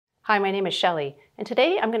Hi, my name is Shelley, and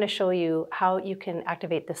today I'm going to show you how you can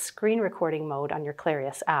activate the screen recording mode on your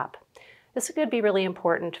Clarius app. This could be really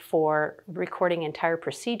important for recording entire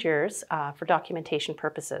procedures for documentation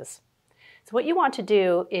purposes. So what you want to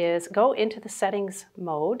do is go into the settings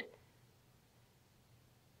mode,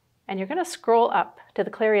 and you're going to scroll up to the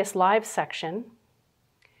Clarius Live section,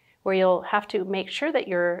 where you'll have to make sure that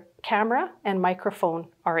your camera and microphone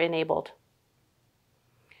are enabled.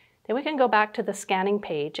 Then we can go back to the scanning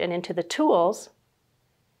page and into the tools,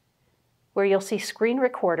 where you'll see screen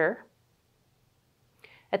recorder.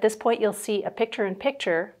 At this point you'll see a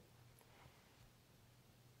picture-in-picture,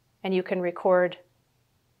 and you can record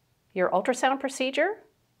your ultrasound procedure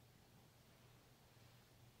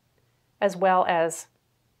as well as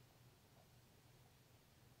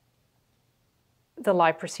the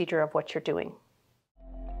live procedure of what you're doing.